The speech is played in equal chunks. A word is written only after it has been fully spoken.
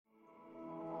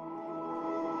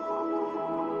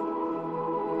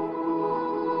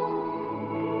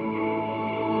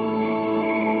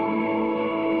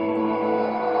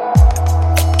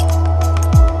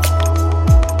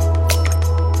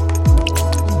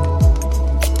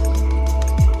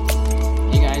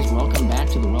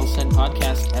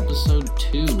Podcast, Episode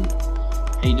 2.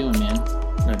 How you doing, man?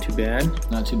 Not too bad.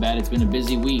 Not too bad. It's been a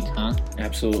busy week, huh?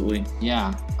 Absolutely.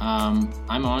 Yeah.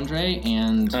 I'm Andre,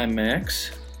 and I'm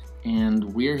Max.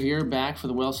 And we're here back for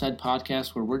the Well Said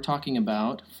Podcast, where we're talking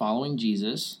about following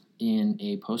Jesus in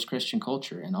a post-Christian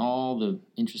culture and all the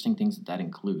interesting things that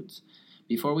includes.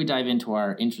 Before we dive into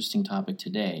our interesting topic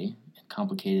today,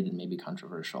 complicated and maybe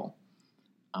controversial,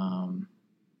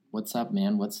 what's up,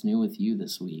 man? What's new with you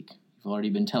this week? You've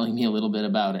already been telling me a little bit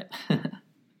about it.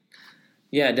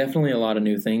 Yeah, definitely a lot of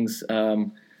new things. I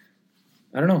don't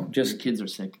know, just... Your kids are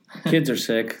sick. Kids are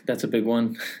sick. That's a big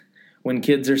one. When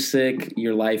kids are sick,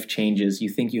 your life changes. You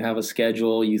think you have a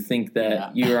schedule. You think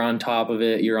that you're on top of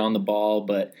it. You're on the ball,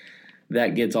 but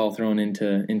that gets all thrown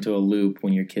into a loop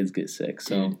when your kids get sick.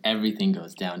 So dude, everything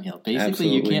goes downhill.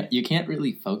 Basically, Absolutely. you can't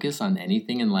really focus on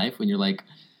anything in life when you're like,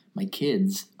 my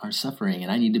kids are suffering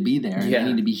and I need to be there and I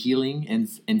need to be healing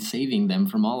and saving them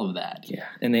from all of that. Yeah,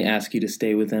 and they ask you to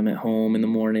stay with them at home in the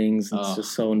mornings. It's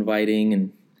just so inviting.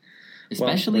 And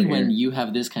especially when you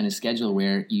have this kind of schedule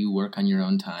where you work on your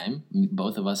own time.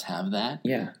 Both of us have that.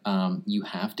 Yeah. You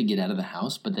have to get out of the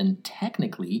house, but then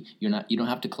technically you don't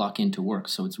have to clock into work.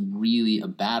 So it's really a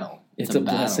battle. It's a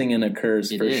blessing and a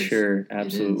curse for sure.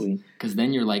 Absolutely. Because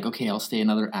then you're like, okay, I'll stay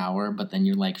another hour, but then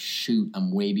you're like, shoot,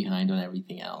 I'm way behind on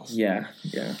everything else. Yeah.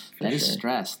 That is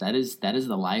stress. That is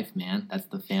the life, man. That's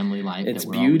the family life. It's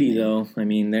beauty, though. I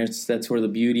mean, that's where the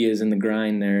beauty is in the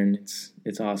grind there, and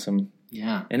it's awesome.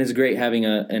 Yeah. And it's great having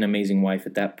an amazing wife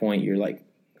at that point. You're like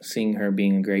seeing her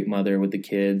being a great mother with the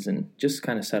kids, and just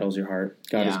kind of settles your heart.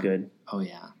 God is good. Oh,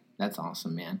 yeah. That's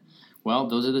awesome, man. Well,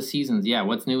 those are the seasons. Yeah,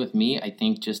 what's new with me? I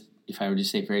think just, if I were to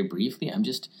say very briefly, I'm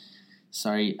just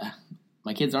sorry.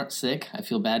 My kids aren't sick. I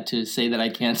feel bad to say that I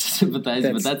can't sympathize,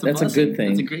 but that's a blessing. A good thing.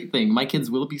 That's a great thing. My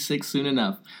kids will be sick soon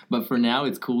enough. But for now,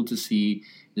 it's cool to see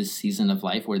this season of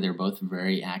life where they're both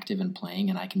very active and playing,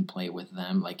 and I can play with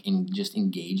them, like in just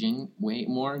engaging way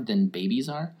more than babies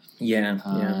are.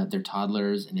 Yeah. They're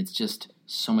toddlers, and it's just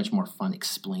so much more fun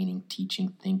explaining,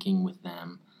 teaching, thinking with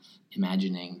them,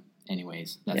 imagining.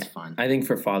 Anyways, that's fun. I think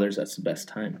for fathers, that's the best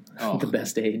time. The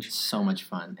best age. So much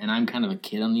fun. And I'm kind of a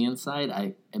kid on the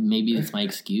inside. Maybe it's my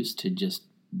excuse to just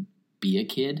be a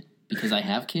kid because I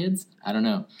have kids. I don't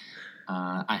know.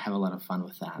 I have a lot of fun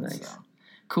with that. Nice. So.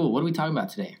 Cool. What are we talking about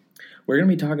today? We're going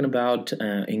to be talking about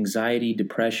anxiety,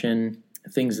 depression,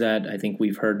 things that I think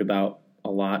we've heard about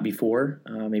a lot before.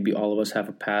 Maybe all of us have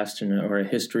a past or a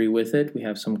history with it. We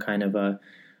have some kind of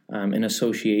an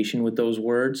association with those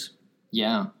words.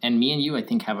 Yeah, and me and you, I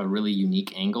think, have a really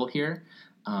unique angle here.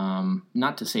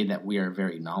 Not to say that we are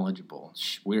very knowledgeable.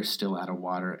 We're still out of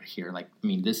water here.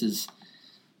 This is,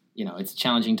 it's a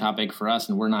challenging topic for us,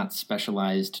 and we're not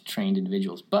specialized, trained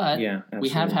individuals. But we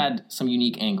have had some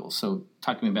unique angles. So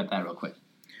talk to me about that real quick.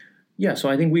 Yeah, so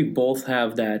I think we both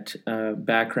have that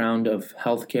background of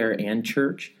healthcare and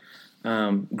church.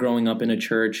 Growing up in a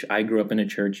church, I grew up in a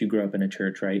church. You grew up in a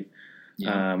church, right?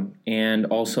 Yeah. And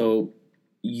also,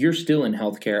 you're still in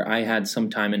healthcare. I had some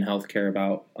time in healthcare,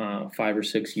 about 5 or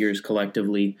 6 years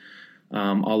collectively,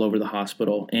 all over the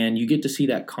hospital. And you get to see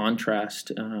that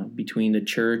contrast between the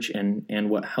church and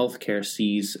what healthcare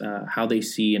sees, how they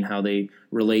see and how they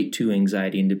relate to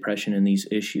anxiety and depression and these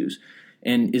issues.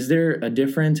 And is there a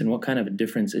difference, and what kind of a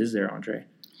difference is there, Andre?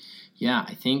 Yeah,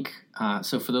 I think,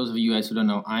 so for those of you guys who don't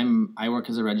know, I work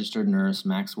as a registered nurse.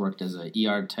 Max worked as a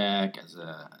ER tech, as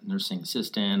a nursing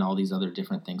assistant, all these other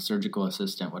different things, surgical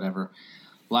assistant, whatever,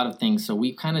 a lot of things. So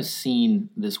we've kind of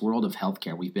seen this world of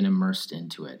healthcare. We've been immersed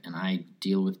into it, and I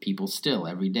deal with people still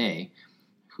every day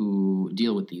who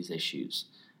deal with these issues.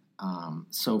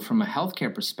 So from a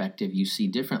healthcare perspective, you see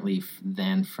differently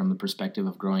than from the perspective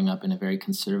of growing up in a very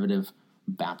conservative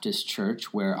Baptist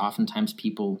church, where oftentimes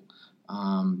people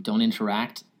don't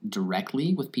interact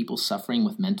directly with people suffering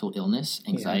with mental illness,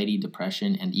 anxiety,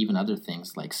 depression, and even other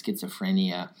things like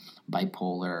schizophrenia,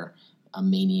 bipolar,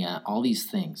 mania, all these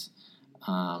things.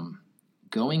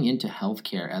 Going into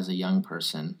healthcare as a young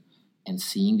person and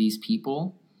seeing these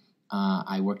people,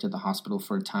 I worked at the hospital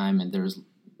for a time, and there was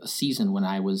a season when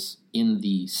I was in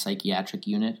the psychiatric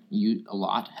unit a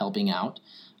lot, helping out,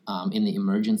 in the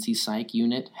emergency psych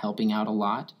unit, helping out a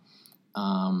lot.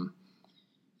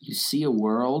 You see a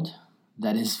world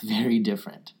that is very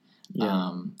different.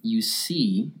 Yeah. You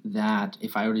see that,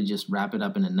 if I were to just wrap it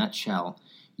up in a nutshell,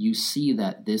 you see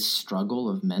that this struggle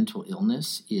of mental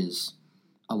illness is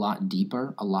a lot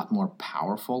deeper, a lot more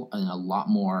powerful, and a lot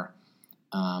more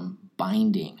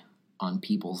binding on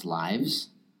people's lives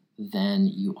than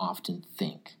you often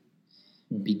think.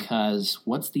 Mm-hmm. Because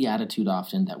what's the attitude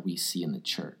often that we see in the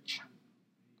church?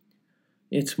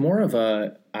 It's more of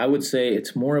a, I would say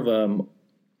it's more of a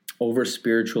over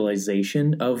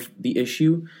spiritualization of the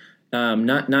issue.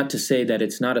 Not to say that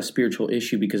it's not a spiritual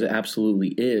issue, because it absolutely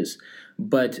is.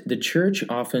 But the church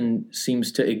often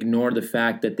seems to ignore the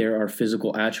fact that there are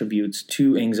physical attributes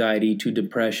to anxiety, to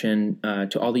depression,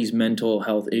 to all these mental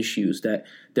health issues, that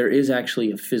there is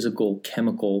actually a physical,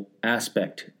 chemical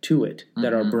aspect to it,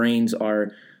 that our brains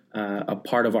are a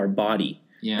part of our body,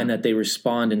 and that they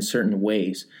respond in certain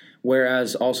ways.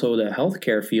 Whereas also the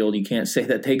healthcare field, you can't say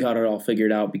that they got it all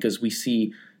figured out, because we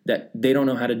see that they don't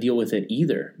know how to deal with it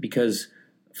either. Because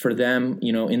for them,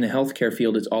 in the healthcare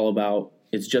field,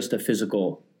 it's just a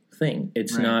physical thing.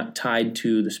 It's not tied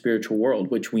to the spiritual world,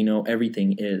 which we know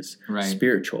everything is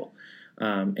spiritual.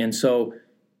 And so,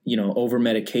 over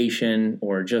medication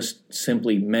or just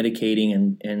simply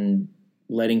medicating and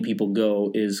letting people go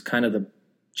is kind of the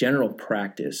general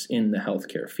practice in the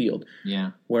healthcare field.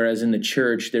 Yeah. Whereas in the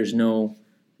church, there's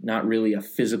not really a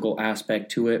physical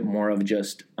aspect to it, more of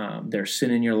just there's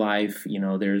sin in your life.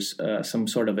 There's some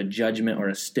sort of a judgment or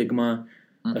a stigma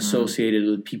associated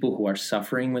with people who are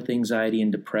suffering with anxiety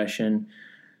and depression.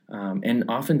 And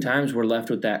oftentimes we're left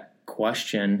with that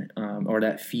question or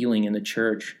that feeling in the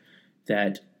church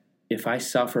that if I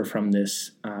suffer from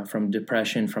this, from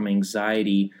depression, from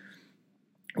anxiety,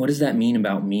 what does that mean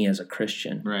about me as a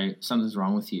Christian? Right. Something's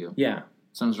wrong with you. Yeah.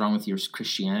 Something's wrong with your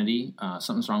Christianity.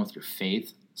 Something's wrong with your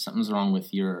faith. Something's wrong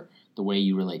with the way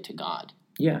you relate to God.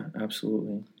 Yeah,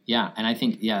 absolutely. Yeah, and I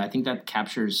think that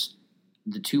captures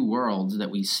the two worlds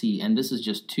that we see. And this is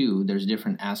just two. There's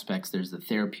different aspects. There's the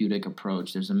therapeutic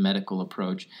approach. There's a medical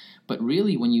approach. But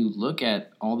really, when you look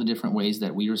at all the different ways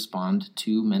that we respond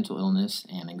to mental illness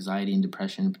and anxiety and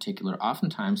depression in particular,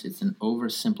 oftentimes it's an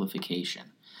oversimplification.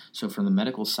 So from the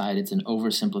medical side, it's an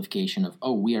oversimplification of,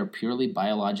 we are purely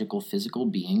biological, physical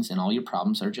beings, and all your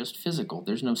problems are just physical.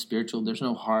 There's no spiritual, there's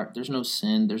no heart, there's no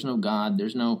sin, there's no God,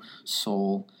 there's no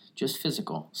soul, just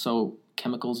physical. So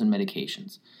chemicals and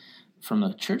medications. From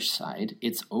the church side,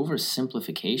 it's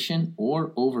oversimplification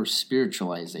or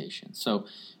over-spiritualization. So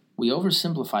we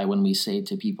oversimplify when we say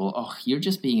to people, you're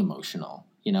just being emotional.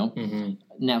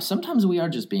 Now, sometimes we are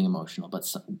just being emotional,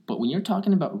 but when you're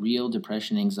talking about real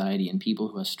depression, anxiety, and people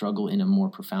who have struggled in a more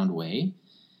profound way,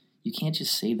 you can't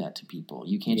just say that to people.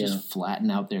 You can't just flatten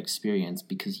out their experience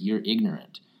because you're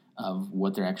ignorant of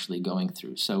what they're actually going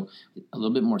through. So a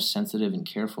little bit more sensitive and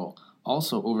careful.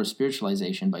 Also, over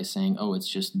spiritualization by saying, it's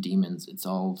just demons. It's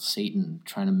all Satan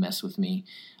trying to mess with me.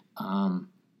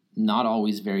 Not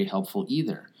always very helpful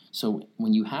either. So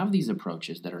when you have these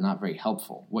approaches that are not very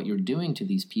helpful, what you're doing to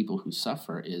these people who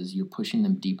suffer is you're pushing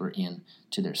them deeper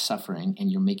into their suffering,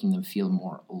 and you're making them feel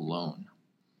more alone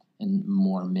and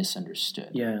more misunderstood.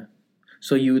 Yeah.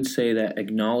 So you would say that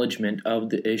acknowledgement of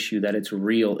the issue, that it's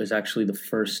real, is actually the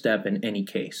first step in any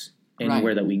case,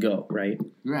 anywhere that we go, right?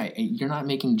 Right. And you're not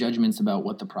making judgments about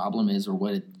what the problem is or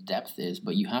what its depth is,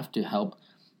 but you have to help.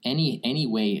 Any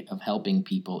way of helping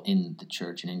people in the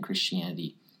church and in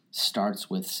Christianity starts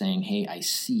with saying, hey, I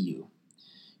see you.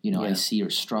 I see your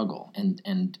struggle.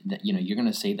 And that, you're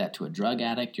going to say that to a drug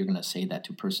addict. You're going to say that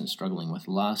to a person struggling with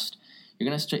lust. You're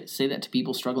going to say that to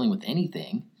people struggling with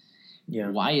anything.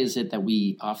 Yeah. Why is it that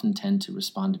we often tend to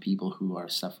respond to people who are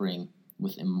suffering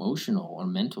with emotional or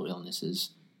mental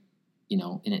illnesses, in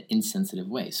an insensitive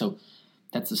way? So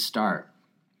that's a start.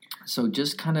 So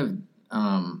just kind of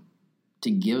to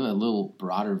give a little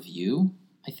broader view,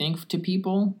 I think, to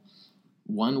people,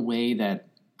 one way that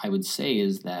I would say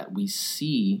is that we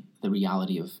see the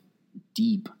reality of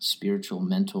deep spiritual,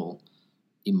 mental,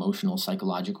 emotional,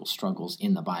 psychological struggles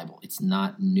in the Bible. It's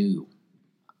not new.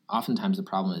 Oftentimes the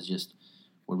problem is just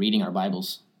we're reading our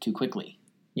Bibles too quickly.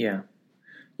 Yeah.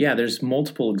 Yeah, there's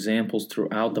multiple examples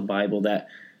throughout the Bible that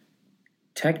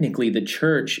technically the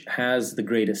church has the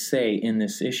greatest say in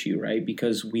this issue, right?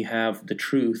 Because we have the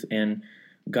truth, and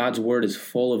God's word is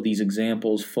full of these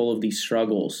examples, full of these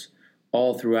struggles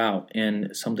all throughout,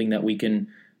 and something that we can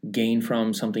gain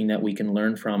from, something that we can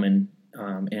learn from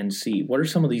and see. What are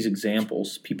some of these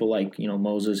examples? People like,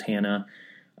 Moses, Hannah.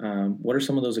 What are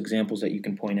some of those examples that you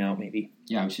can point out maybe?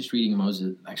 Yeah, I was just reading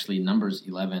Moses, actually Numbers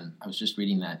 11. I was just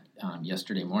reading that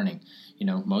yesterday morning.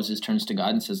 Moses turns to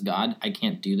God and says, God, I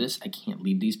can't do this. I can't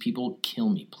lead these people. Kill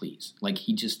me, please.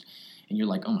 And you're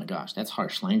like, oh my gosh, that's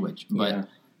harsh language. But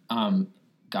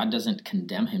God doesn't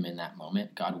condemn him in that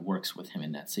moment. God works with him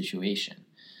in that situation.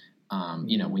 When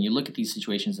you look at these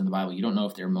situations in the Bible, you don't know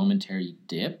if they're momentary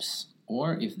dips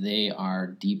or if they are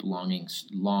deep,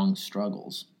 long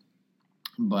struggles.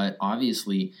 But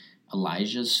obviously,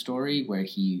 Elijah's story, where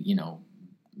he,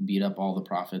 beat up all the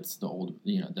prophets,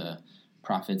 the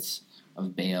prophets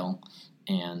of Baal,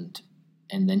 and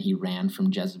and then he ran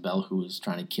from Jezebel, who was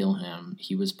trying to kill him.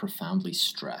 He was profoundly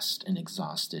stressed and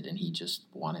exhausted, and he just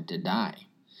wanted to die.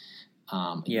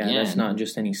 That's not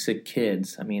just any sick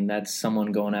kids. I mean, that's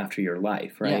someone going after your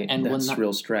life, right? Yeah, and that's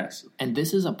real stress. And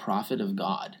this is a prophet of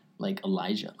God, like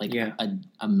Elijah, like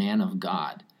a man of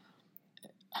God,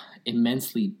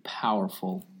 immensely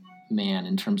powerful man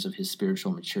in terms of his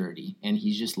spiritual maturity. And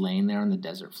he's just laying there on the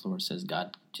desert floor, says,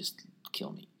 God, just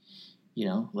kill me.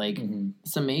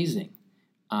 It's amazing.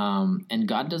 And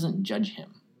God doesn't judge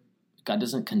him. God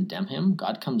doesn't condemn him.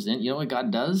 God comes in. You know what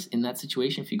God does in that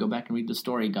situation? If you go back and read the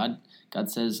story, God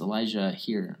says, Elijah,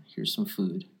 here's some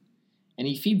food. And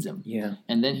he feeds him. Yeah.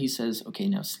 And then he says, okay,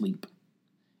 now sleep.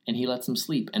 And he lets him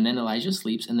sleep. And then Elijah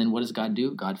sleeps. And then what does God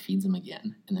do? God feeds him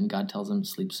again. And then God tells him to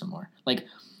sleep some more. Like,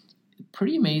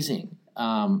 pretty amazing.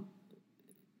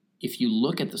 If you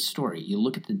look at the story, you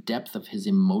look at the depth of his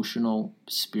emotional,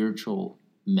 spiritual,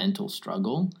 mental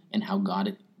struggle and how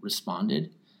God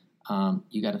responded,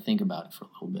 you got to think about it for a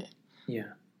little bit.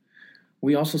 Yeah.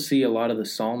 We also see a lot of the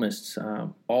psalmists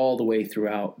all the way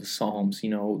throughout the Psalms.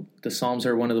 The Psalms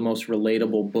are one of the most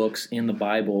relatable books in the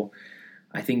Bible.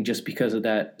 I think just because of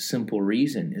that simple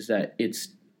reason is that it's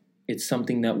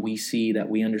something that we see, that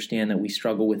we understand, that we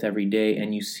struggle with every day.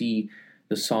 And you see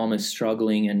the psalmist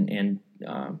struggling and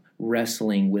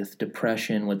wrestling with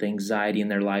depression, with anxiety in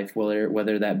their life,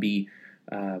 whether that be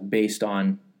based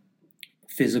on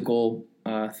physical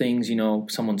things,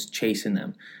 someone's chasing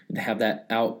them. They have that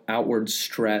outward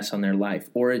stress on their life,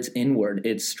 or it's inward.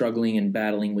 It's struggling and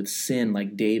battling with sin,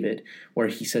 like David, where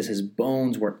he says his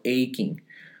bones were aching.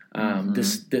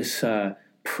 This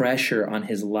pressure on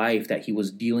his life that he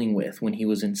was dealing with when he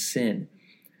was in sin.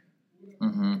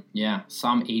 Mm-hmm. Yeah,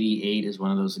 Psalm 88 is one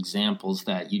of those examples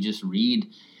that you just read,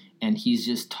 and he's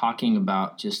just talking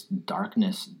about just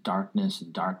darkness, darkness,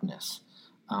 darkness.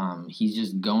 He's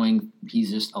just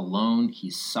alone,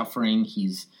 he's suffering,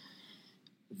 he's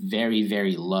very,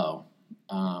 very low.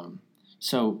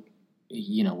 So,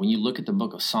 when you look at the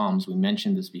book of Psalms, we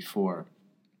mentioned this before,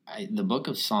 the book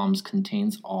of Psalms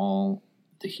contains all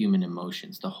the human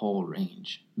emotions, the whole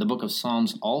range. The book of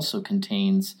Psalms also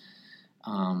contains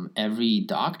every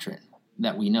doctrine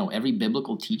that we know. Every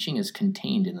biblical teaching is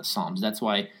contained in the Psalms. That's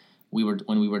why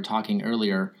when we were talking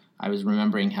earlier, I was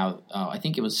remembering how I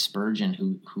think it was Spurgeon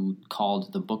who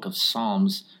called the book of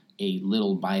Psalms a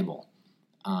little Bible,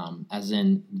 as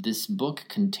in this book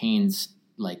contains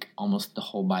like almost the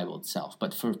whole Bible itself.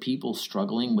 But for people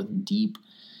struggling with deep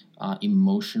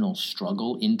emotional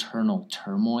struggle, internal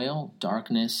turmoil,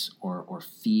 darkness, or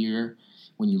fear,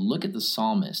 when you look at the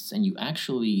psalmists and you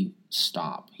actually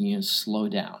stop, slow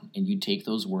down, and you take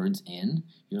those words in,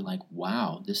 you're like,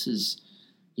 wow, this is,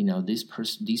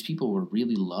 these people were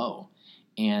really low,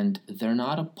 and they're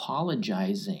not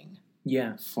apologizing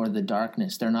for the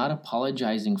darkness. They're not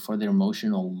apologizing for their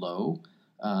emotional low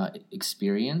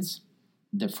experience,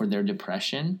 for their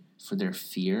depression, for their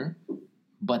fear,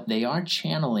 but they are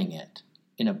channeling it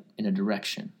in a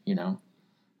direction,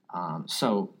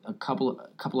 So a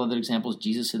couple other examples.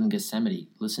 Jesus in Gethsemane.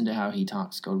 Listen to how he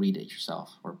talks. Go read it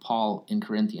yourself. Or Paul in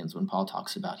Corinthians, when Paul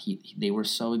talks about they were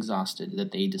so exhausted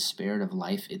that they despaired of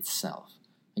life itself.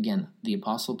 Again, the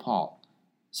Apostle Paul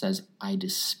says, "I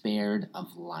despaired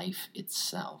of life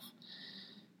itself."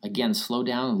 Again, slow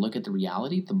down and look at the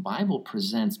reality. The Bible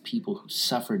presents people who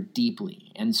suffer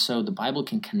deeply, and so the Bible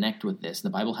can connect with this.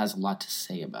 The Bible has a lot to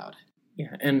say about it.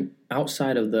 Yeah, and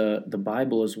outside of the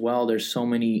Bible as well, there's so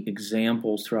many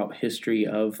examples throughout history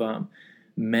of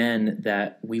men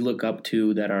that we look up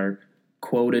to that are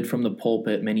quoted from the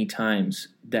pulpit many times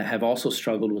that have also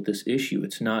struggled with this issue.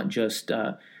 It's not just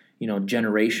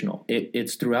generational.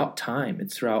 It's throughout time.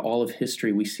 It's throughout all of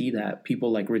history. We see that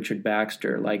people like Richard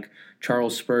Baxter, like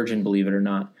Charles Spurgeon, believe it or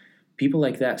not, people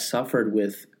like that suffered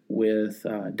with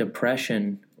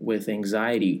depression, with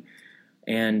anxiety,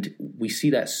 and we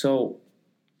see that so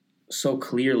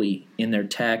clearly in their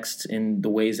texts, in the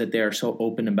ways that they are so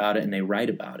open about it and they write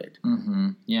about it. Mm-hmm.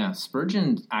 Yeah,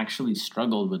 Spurgeon actually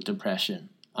struggled with depression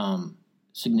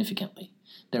significantly.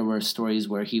 There were stories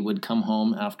where he would come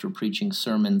home after preaching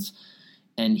sermons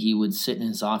and he would sit in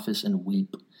his office and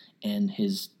weep, and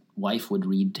his wife would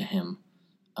read to him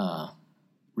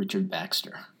Richard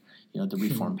Baxter, the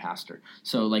Reformed pastor.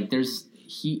 So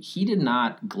he did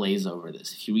not glaze over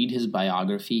this. If you read his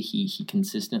biography, he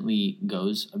consistently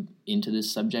goes into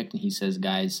this subject and he says,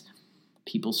 guys,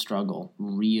 people struggle.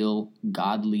 Real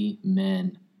godly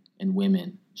men and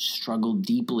women struggle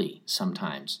deeply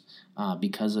sometimes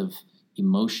because of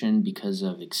emotion, because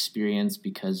of experience,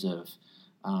 because of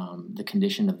the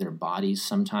condition of their bodies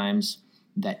sometimes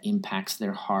that impacts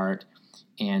their heart.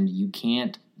 And you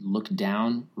can't look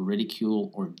down,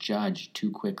 ridicule, or judge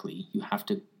too quickly. You have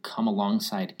to come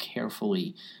alongside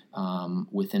carefully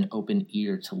with an open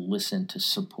ear to listen, to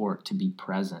support, to be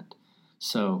present.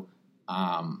 So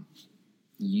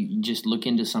you just look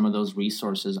into some of those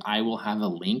resources. I will have a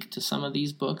link to some of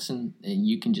these books, and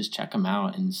you can just check them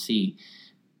out and see.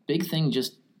 Big thing,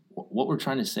 just what we're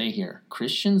trying to say here.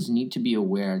 Christians need to be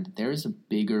aware that there is a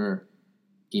bigger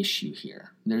issue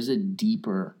here. There's a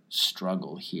deeper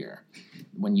struggle here.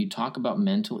 When you talk about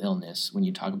mental illness, when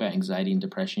you talk about anxiety and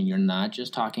depression, you're not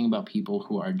just talking about people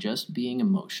who are just being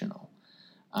emotional.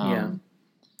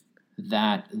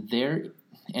 That there,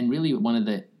 and really one of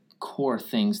the core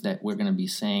things that we're going to be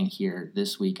saying here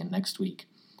this week and next week,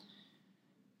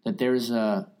 that there's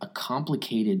a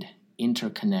complicated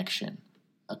interconnection,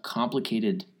 a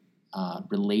complicated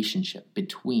relationship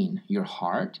between your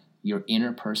heart, your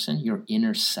inner person, your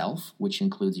inner self, which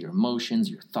includes your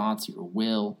emotions, your thoughts, your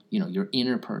will, your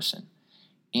inner person,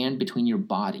 and between your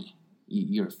body,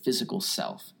 your physical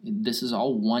self. This is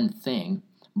all one thing,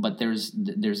 but there's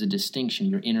a distinction,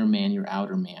 your inner man, your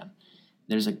outer man.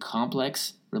 There's a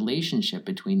complex relationship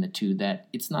between the two that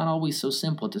it's not always so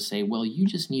simple to say, well, you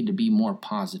just need to be more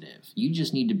positive. You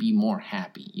just need to be more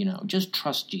happy, just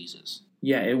trust Jesus.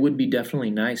 Yeah, it would be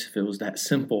definitely nice if it was that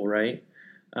simple, right?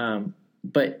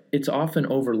 But it's often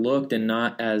overlooked and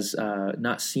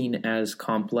not seen as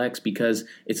complex because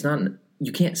it's not.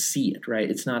 You can't see it, right?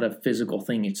 It's not a physical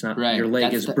thing. It's not your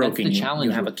leg is broken. You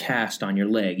have a cast on your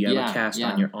leg. You have a cast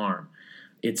on your arm.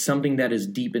 It's something that is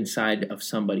deep inside of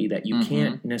somebody that you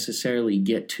can't necessarily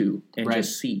get to and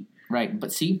just see. Right,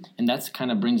 but see, and that's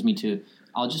kind of brings me to.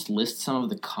 I'll just list some of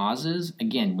the causes.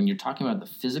 Again, when you're talking about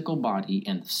the physical body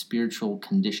and the spiritual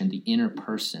condition, the inner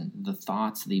person, the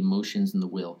thoughts, the emotions, and the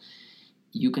will,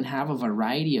 you can have a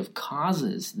variety of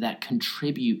causes that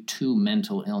contribute to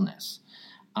mental illness.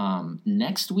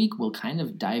 Next week, we'll kind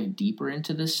of dive deeper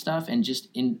into this stuff and just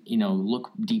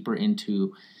look deeper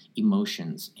into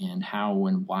emotions and how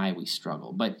and why we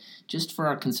struggle. But just for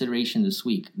our consideration this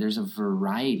week, there's a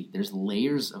variety, there's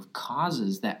layers of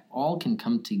causes that all can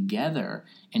come together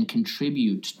and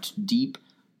contribute to deep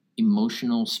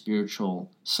emotional,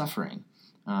 spiritual suffering.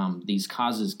 These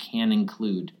causes can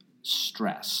include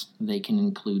stress. They can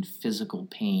include physical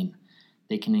pain.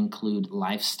 They can include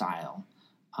lifestyle.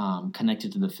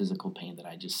 Connected to the physical pain that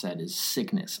I just said is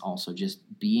sickness. Also, just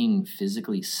being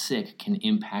physically sick can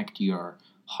impact your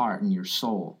heart and your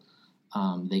soul.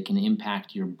 They can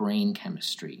impact your brain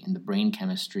chemistry, and the brain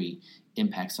chemistry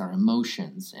impacts our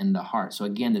emotions and the heart. So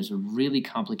again, there's a really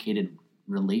complicated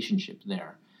relationship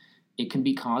there. It can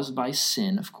be caused by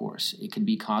sin, of course. It could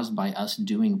be caused by us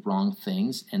doing wrong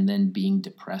things and then being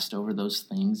depressed over those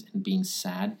things and being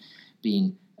sad,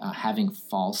 having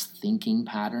false thinking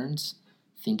patterns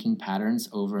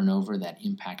over and over that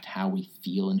impact how we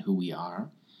feel and who we are.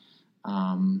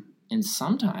 And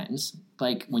sometimes,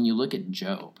 like when you look at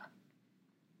Job,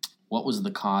 what was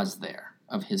the cause there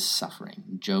of his suffering?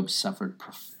 Job suffered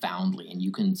profoundly, and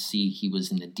you can see he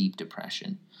was in the deep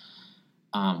depression.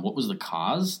 What was the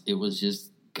cause? It was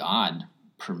just God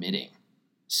permitting.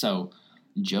 So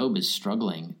Job is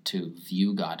struggling to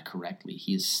view God correctly.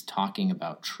 He is talking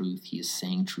about truth. He is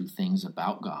saying true things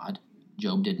about God.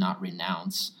 Job did not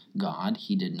renounce God.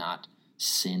 He did not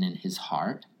sin in his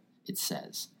heart, it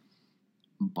says.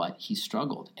 But he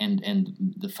struggled.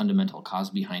 And the fundamental cause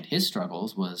behind his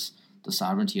struggles was the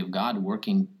sovereignty of God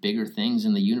working bigger things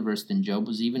in the universe than Job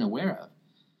was even aware of.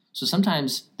 So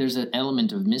sometimes there's an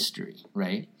element of mystery,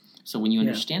 right? So when you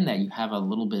understand that, you have a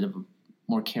little bit of a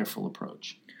more careful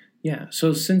approach. Yeah.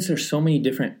 So since there's so many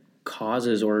different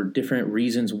causes or different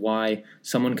reasons why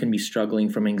someone can be struggling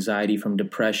from anxiety, from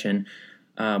depression,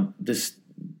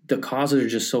 the causes are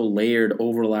just so layered,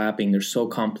 overlapping. They're so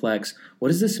complex. What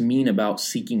does this mean about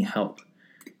seeking help?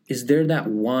 Is there that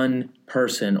one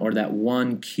person or that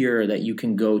one cure that you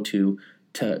can go to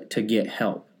get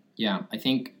help? Yeah, I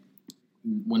think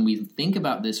when we think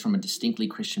about this from a distinctly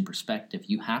Christian perspective,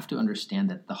 you have to understand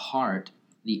that the heart,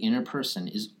 the inner person,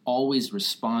 is always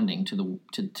responding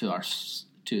to our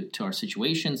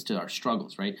situations, to our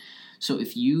struggles, right? So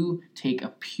if you take a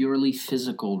purely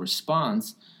physical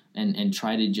response and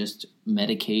try to just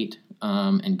medicate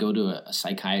and go to a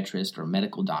psychiatrist or a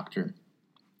medical doctor,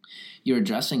 you're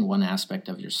addressing one aspect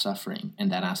of your suffering,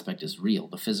 and that aspect is real,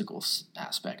 the physical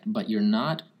aspect, but you're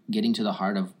not getting to the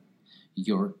heart of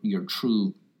your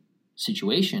true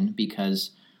situation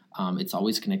because it's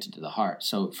always connected to the heart.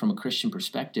 So from a Christian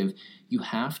perspective, you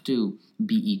have to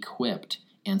be equipped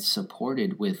and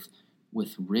supported with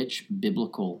rich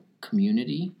biblical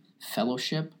community,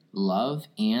 fellowship, love,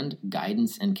 and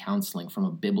guidance and counseling from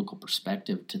a biblical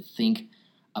perspective to think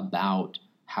about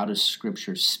how does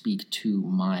Scripture speak to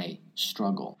my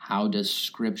struggle? How does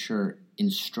Scripture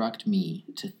instruct me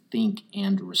to think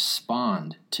and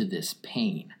respond to this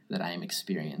pain that I am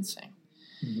experiencing?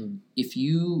 Mm-hmm. If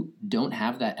you don't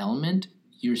have that element,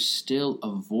 you're still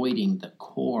avoiding the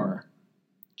core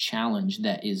challenge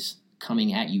that is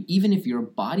coming at you. Even if your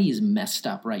body is messed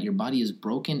up, right? Your body is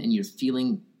broken and your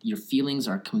feelings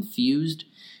are confused.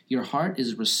 Your heart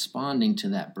is responding to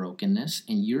that brokenness,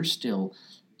 and you're still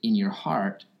in your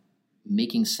heart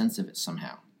making sense of it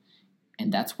somehow.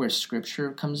 And that's where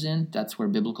Scripture comes in. That's where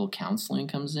biblical counseling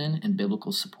comes in, and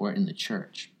biblical support in the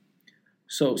church.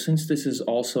 So since this is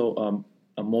also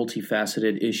a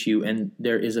multifaceted issue and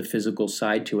there is a physical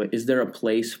side to it, is there a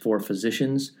place for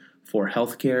physicians, for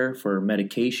healthcare, for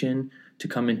medication to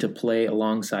come into play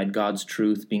alongside God's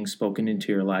truth being spoken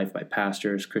into your life by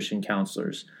pastors, Christian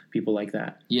counselors, people like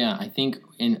that? Yeah, I think,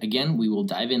 and again, we will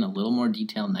dive in a little more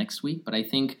detail next week, but I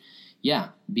think, yeah,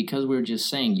 because we're just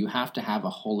saying you have to have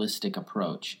a holistic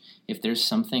approach. If there's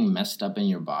something messed up in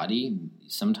your body,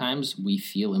 sometimes we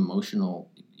feel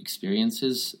emotional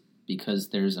experiences because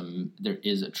there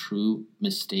is a true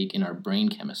mistake in our brain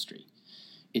chemistry.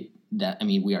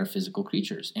 We are physical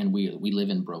creatures, and we live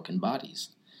in broken bodies.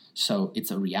 So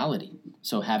it's a reality.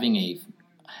 So having a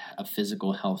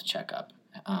physical health checkup,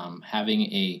 having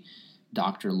a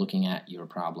doctor looking at your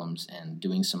problems and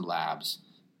doing some labs,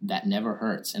 that never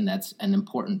hurts. And that's an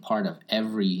important part of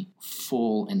every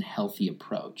full and healthy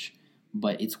approach.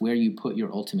 But it's where you put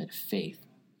your ultimate faith.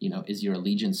 Is your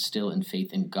allegiance still in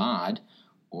faith in God,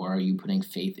 or are you putting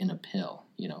faith in a pill?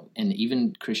 And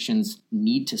even Christians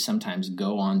need to sometimes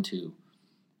go on to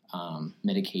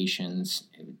medications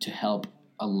to help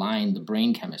align the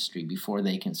brain chemistry before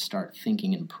they can start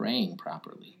thinking and praying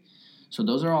properly. So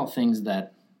those are all things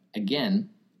that, again,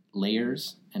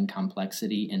 layers and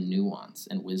complexity and nuance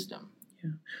and wisdom.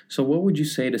 Yeah. So what would you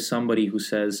say to somebody who's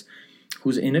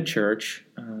in a church,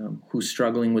 who's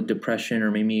struggling with depression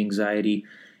or maybe anxiety,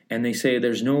 and they say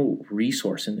there's no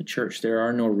resource in the church? There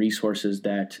are no resources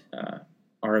that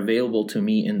are available to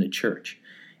me in the church.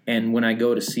 And when I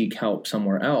go to seek help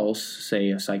somewhere else, say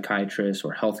a psychiatrist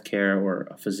or healthcare or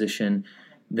a physician,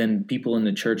 then people in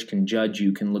the church can judge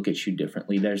you, can look at you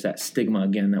differently. There's that stigma,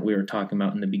 again, that we were talking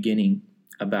about in the beginning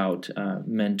about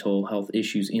mental health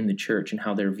issues in the church and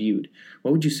how they're viewed.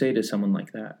 What would you say to someone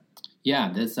like that?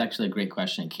 Yeah, that's actually a great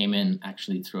question. It came in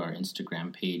actually through our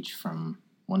Instagram page from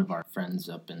one of our friends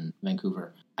up in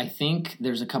Vancouver. I think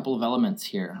there's a couple of elements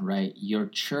here, right?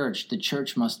 The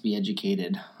church must be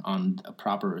educated on a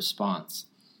proper response.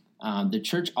 The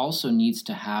church also needs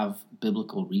to have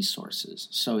biblical resources.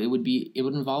 So it would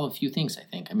involve a few things, I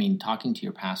think. Talking to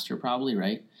your pastor probably,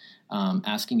 right?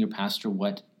 Asking your pastor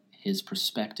what his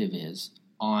perspective is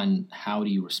on how do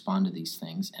you respond to these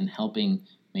things, and helping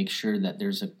make sure that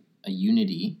there's a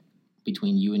unity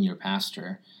between you and your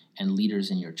pastor and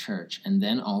leaders in your church, and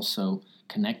then also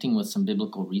connecting with some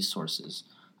biblical resources.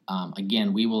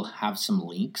 Again, we will have some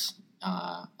links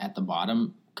at the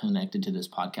bottom connected to this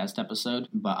podcast episode,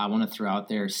 but I want to throw out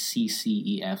there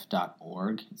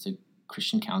ccef.org. It's a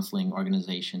Christian counseling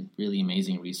organization, really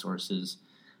amazing resources.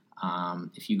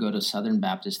 If you go to Southern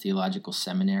Baptist Theological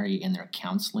Seminary in their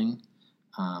counseling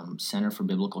Center for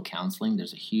Biblical Counseling,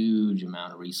 there's a huge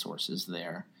amount of resources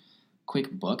there.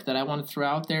 Quick book that I want to throw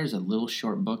out there is a little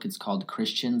short book. It's called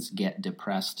Christians Get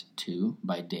Depressed Too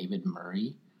by David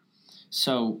Murray.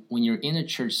 So when you're in a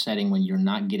church setting, when you're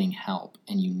not getting help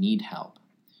and you need help,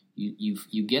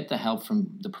 you get the help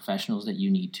from the professionals that you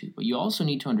need to, but you also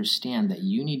need to understand that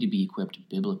you need to be equipped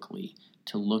biblically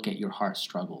to look at your heart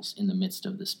struggles in the midst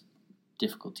of this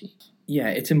difficulty. Yeah,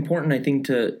 it's important, I think,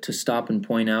 to stop and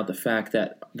point out the fact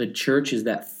that the church is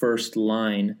that first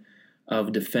line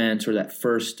of defense, or that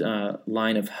first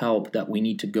line of help that we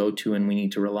need to go to and we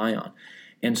need to rely on.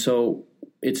 And so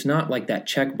it's not like that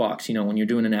checkbox, when you're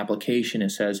doing an application, it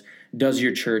says, does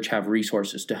your church have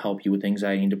resources to help you with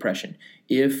anxiety and depression?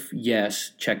 If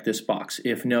yes, check this box.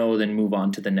 If no, then move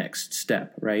on to the next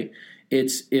step, right?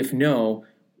 It's if no,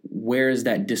 where is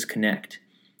that disconnect?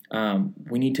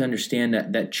 We need to understand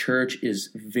that church is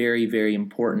very, very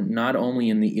important, not only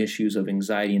in the issues of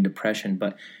anxiety and depression,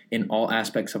 but in all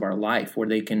aspects of our life where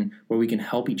we can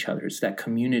help each other. It's that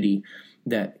community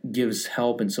that gives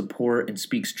help and support and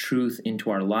speaks truth into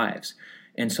our lives.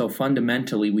 And so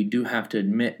fundamentally, we do have to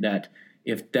admit that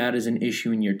if that is an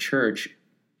issue in your church,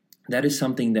 that is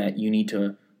something that you need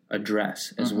to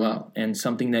address as well, and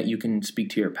something that you can speak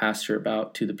to your pastor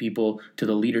about, to the people, to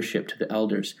the leadership, to the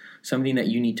elders, something that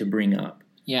you need to bring up.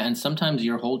 Yeah, and sometimes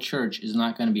your whole church is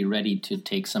not going to be ready to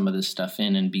take some of this stuff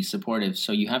in and be supportive,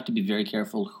 so you have to be very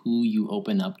careful who you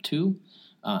open up to.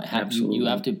 You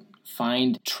have to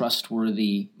find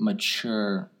trustworthy,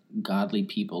 mature, godly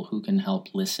people who can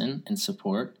help listen and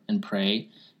support and pray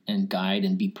and guide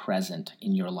and be present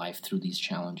in your life through these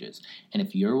challenges. And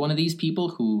if you're one of these people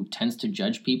who tends to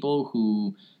judge people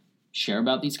who share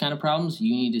about these kind of problems,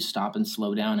 you need to stop and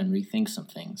slow down and rethink some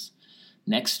things.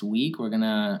 Next week, we're going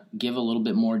to give a little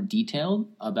bit more detail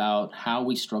about how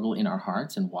we struggle in our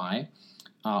hearts and why.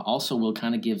 Also, we'll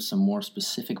kind of give some more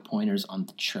specific pointers on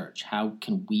the church. How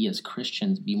can we as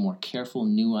Christians be more careful,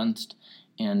 nuanced,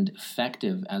 and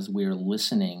effective as we're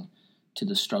listening to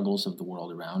the struggles of the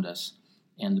world around us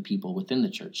and the people within the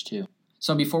church too.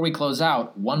 So before we close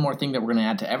out, one more thing that we're going to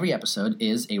add to every episode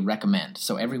is a recommend.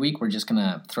 So every week we're just going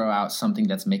to throw out something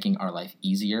that's making our life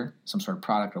easier, some sort of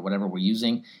product or whatever we're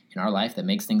using in our life that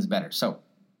makes things better. So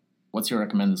what's your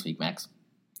recommend this week, Max?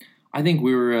 I think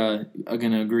we were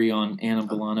going to agree on Anna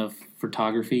Bolana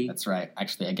photography. That's right.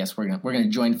 Actually, I guess we're going to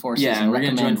join forces. Yeah, we're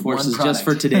going to join forces just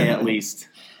for today at least.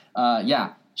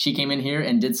 Yeah. She came in here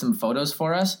and did some photos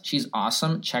for us. She's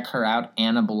awesome. Check her out,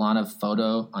 Anna Bolana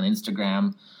Photo on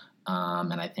Instagram.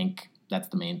 And I think that's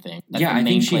the main thing. I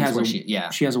think she has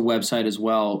a website as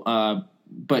well.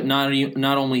 But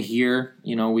not only here,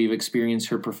 we've experienced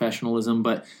her professionalism,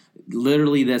 but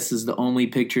literally this is the only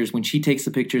pictures. When she takes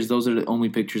the pictures, those are the only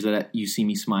pictures that you see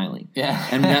me smiling. Yeah.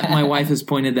 And my wife has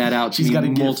pointed that out to me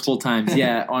multiple times.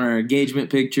 Yeah, on our engagement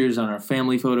pictures, on our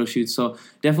family photo shoots. So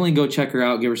definitely go check her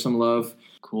out. Give her some love.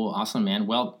 Cool. Awesome, man.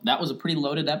 Well, that was a pretty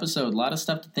loaded episode. A lot of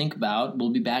stuff to think about.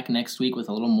 We'll be back next week with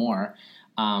a little more.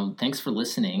 Thanks for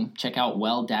listening. Check out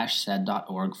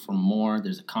well-said.org for more.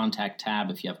 There's a contact tab.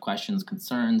 If you have questions,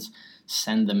 concerns,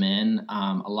 send them in.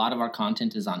 A lot of our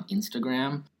content is on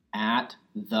Instagram at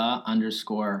 @the_well_said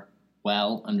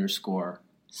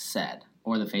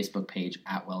or the Facebook page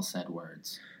at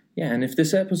well-said-words. Yeah, and if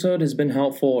this episode has been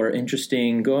helpful or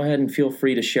interesting, go ahead and feel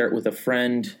free to share it with a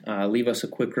friend. Leave us a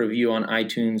quick review on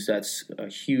iTunes. That's a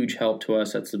huge help to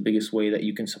us. That's the biggest way that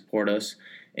you can support us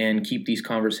and keep these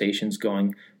conversations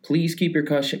going. Please keep your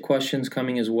questions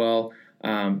coming as well.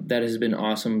 That has been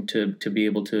awesome to be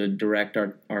able to direct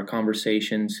our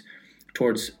conversations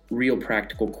towards real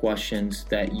practical questions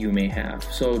that you may have.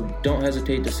 So don't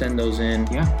hesitate to send those in.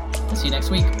 Yeah. I'll see you next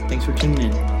week. Thanks for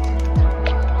tuning in.